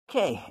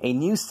Okay, a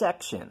new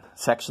section,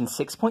 section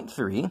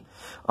 6.3,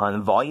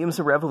 on volumes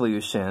of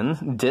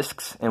revolution,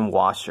 disks, and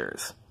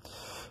washers.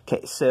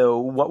 Okay, so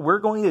what we're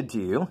going to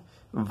do,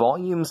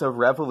 volumes of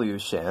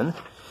revolution,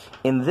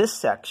 in this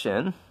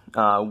section,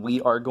 we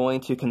are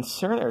going to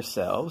concern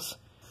ourselves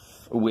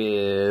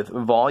with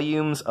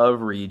volumes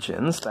of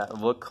regions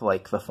that look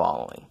like the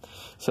following.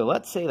 So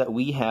let's say that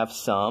we have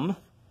some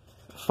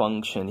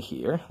function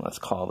here. Let's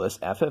call this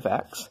f of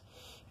x.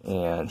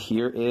 And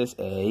here is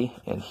A,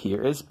 and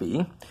here is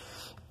B.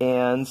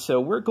 And so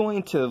we're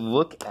going to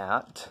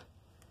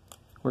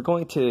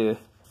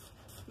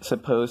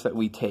suppose that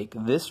we take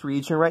this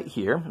region right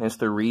here, as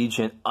the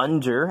region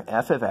under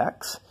f of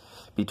x,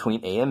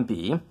 between A and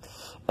B.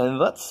 And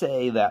let's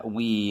say that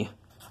we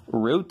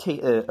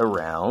rotate it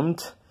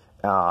around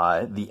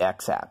the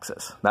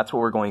x-axis. That's what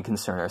we're going to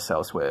concern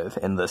ourselves with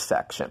in this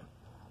section.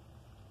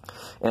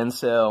 And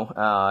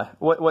so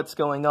what's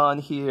going on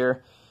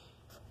here?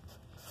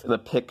 The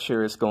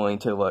picture is going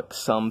to look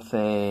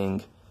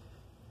something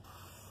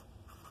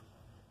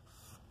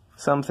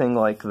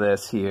like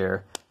this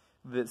here.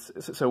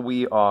 So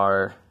we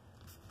are,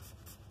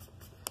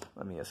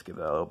 let me just give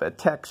it a little bit of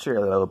texture,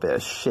 a little bit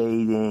of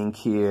shading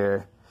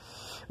here.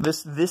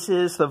 This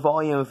is the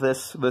volume of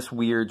this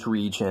weird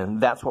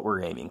region. That's what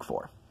we're aiming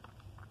for.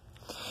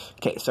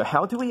 Okay, so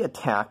how do we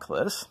attack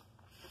this?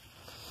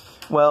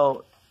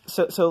 Well,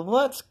 so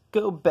let's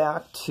go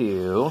back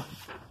to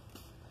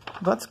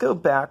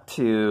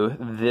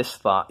this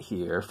thought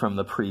here from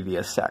the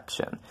previous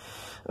section.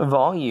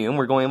 Volume,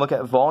 we're going to look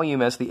at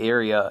volume as the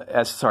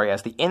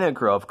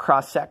integral of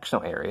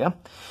cross-sectional area.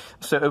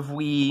 So if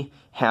we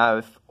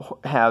have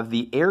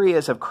the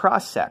areas of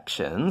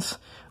cross-sections,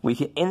 we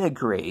can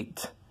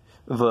integrate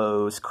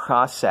those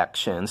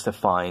cross-sections to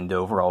find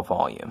overall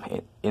volume.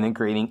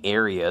 Integrating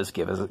areas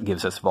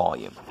gives us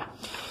volume.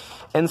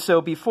 And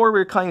so before we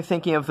were kind of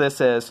thinking of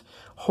this as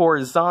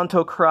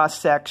horizontal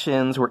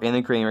cross-sections, we're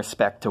integrating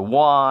respect to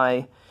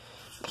y.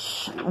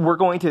 We're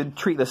going to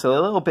treat this a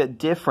little bit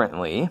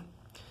differently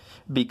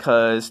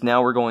because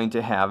now we're going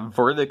to have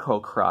vertical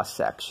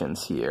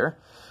cross-sections here.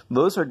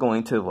 Those are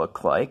going to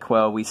look like,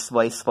 well, we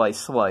slice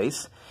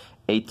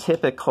a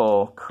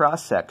typical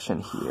cross-section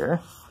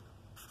here.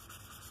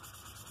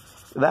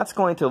 That's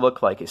going to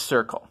look like a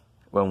circle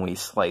when we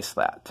slice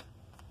that.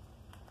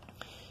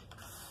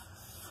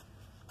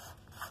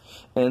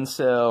 And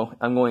so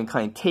I'm going to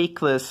kind of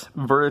take this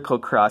vertical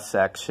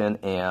cross-section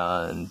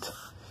and,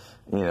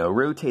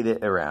 rotate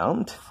it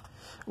around.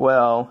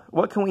 Well,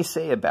 what can we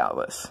say about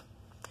this?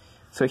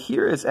 So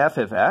here is f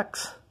of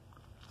x.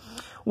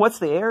 What's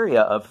the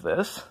area of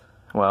this?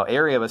 Well,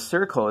 area of a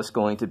circle is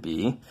going to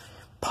be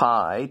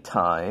pi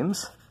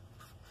times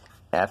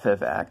f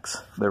of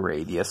x, the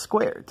radius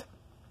squared.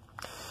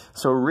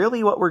 So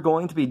really what we're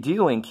going to be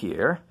doing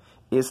here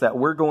is that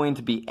we're going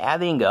to be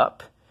adding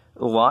up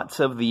lots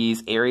of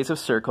these areas of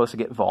circles to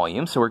get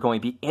volume. So we're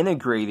going to be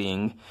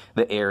integrating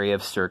the area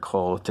of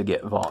circle to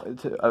get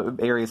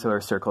areas of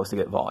our circles to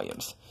get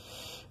volumes.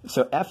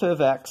 So f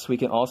of x we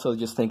can also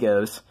just think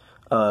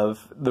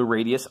of the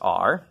radius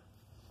r.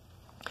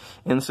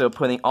 And so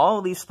putting all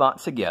of these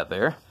thoughts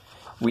together,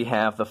 we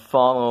have the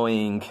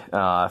following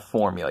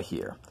formula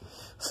here.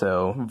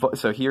 So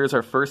here's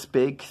our first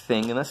big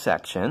thing in the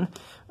section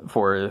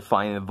for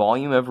finding the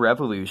volume of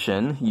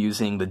revolution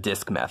using the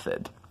disk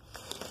method.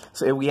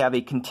 So we have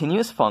a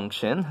continuous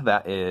function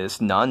that is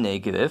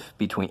non-negative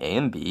between A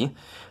and B.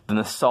 Then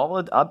the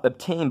solid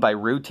obtained by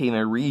rotating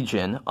a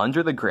region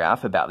under the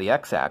graph about the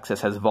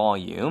x-axis has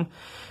volume.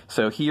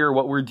 So here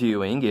what we're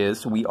doing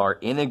is we are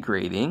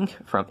integrating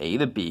from A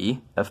to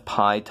B of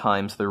pi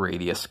times the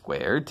radius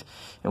squared.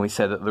 And we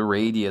said that the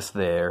radius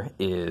there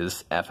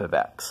is f of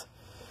x.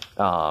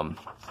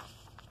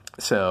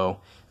 So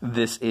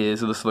this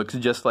looks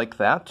just like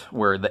that,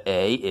 where the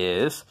A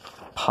is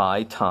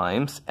pi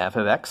times f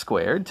of x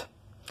squared,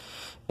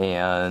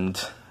 and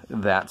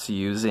that's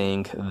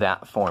using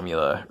that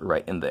formula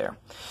right in there.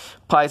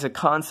 Pi is a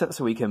constant,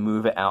 so we can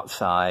move it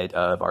outside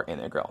of our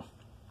integral.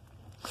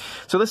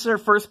 So this is our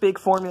first big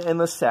formula in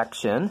this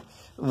section.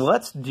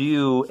 Let's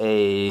do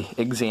an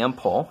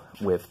example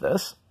with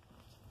this.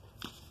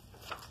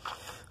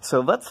 So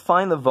let's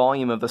find the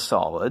volume of the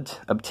solid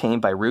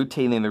obtained by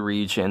rotating the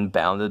region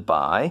bounded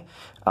by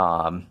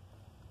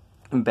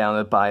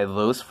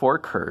those four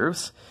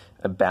curves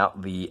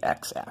about the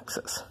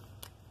x-axis.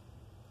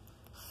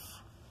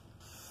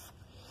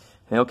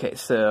 Okay,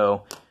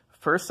 so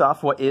first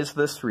off, what is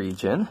this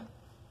region?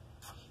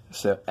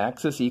 So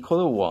x is equal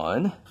to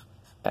 1,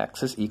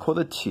 x is equal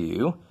to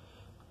 2,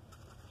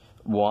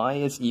 y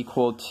is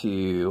equal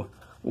to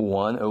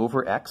 1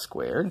 over x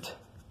squared,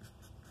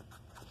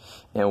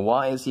 and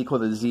y is equal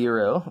to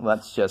 0,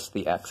 that's just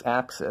the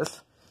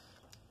x-axis.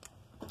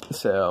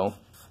 So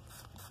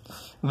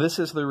this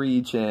is the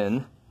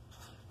region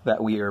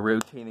that we are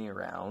rotating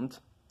around.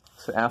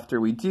 So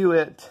after we do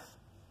it,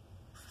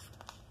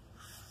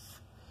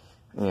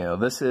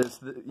 this is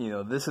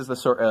the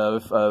sort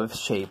of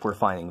shape we're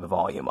finding the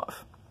volume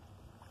of.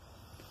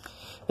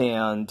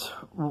 And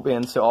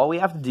so all we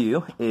have to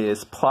do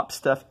is plop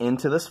stuff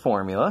into this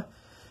formula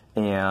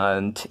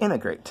and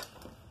integrate.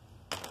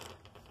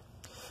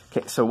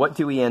 Okay, so what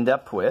do we end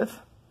up with?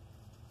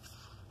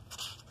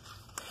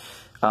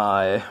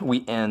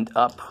 We end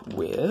up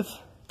with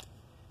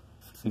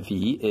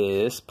v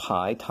is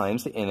pi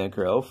times the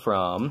integral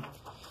from,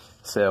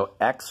 so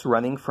x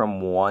running from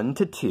 1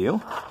 to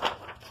 2,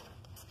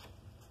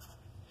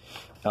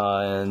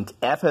 and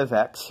f of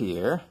x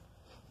here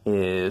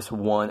is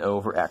 1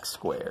 over x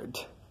squared.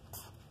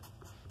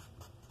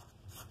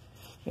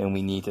 And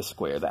we need to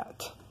square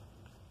that.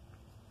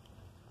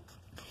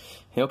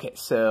 Okay,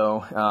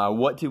 so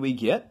what do we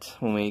get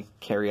when we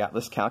carry out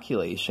this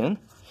calculation?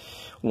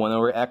 1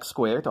 over x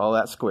squared, all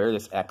that squared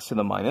is x to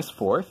the minus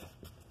 4th.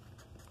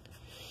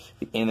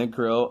 The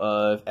integral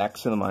of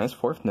x to the minus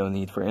 4th, no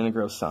need for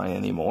integral sign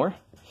anymore,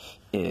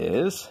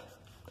 is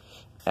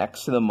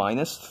x to the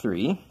minus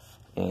 3,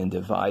 and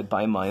divide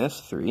by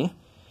minus 3,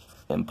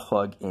 and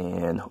plug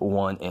in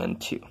 1 and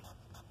 2.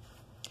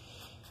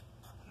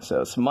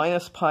 So it's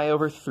minus pi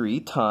over 3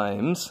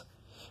 times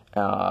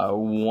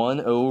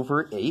 1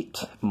 over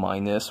 8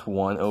 minus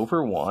 1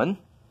 over 1.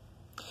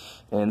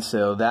 And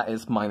so that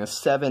is minus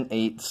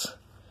 7/8.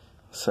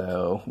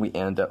 So we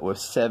end up with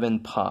 7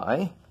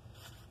 pi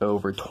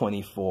over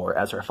 24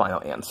 as our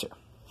final answer.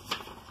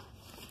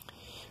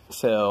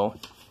 So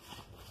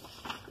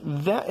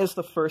that is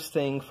the first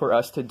thing for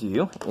us to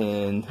do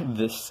in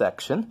this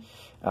section.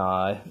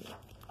 So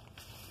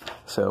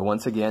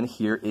once again,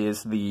 here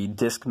is the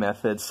disk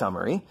method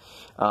summary.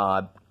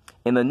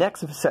 In the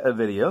next set of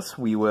videos,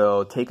 we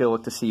will take a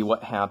look to see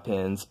what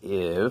happens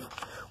if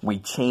we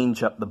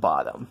change up the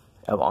bottom,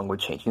 along with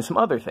changing some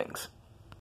other things.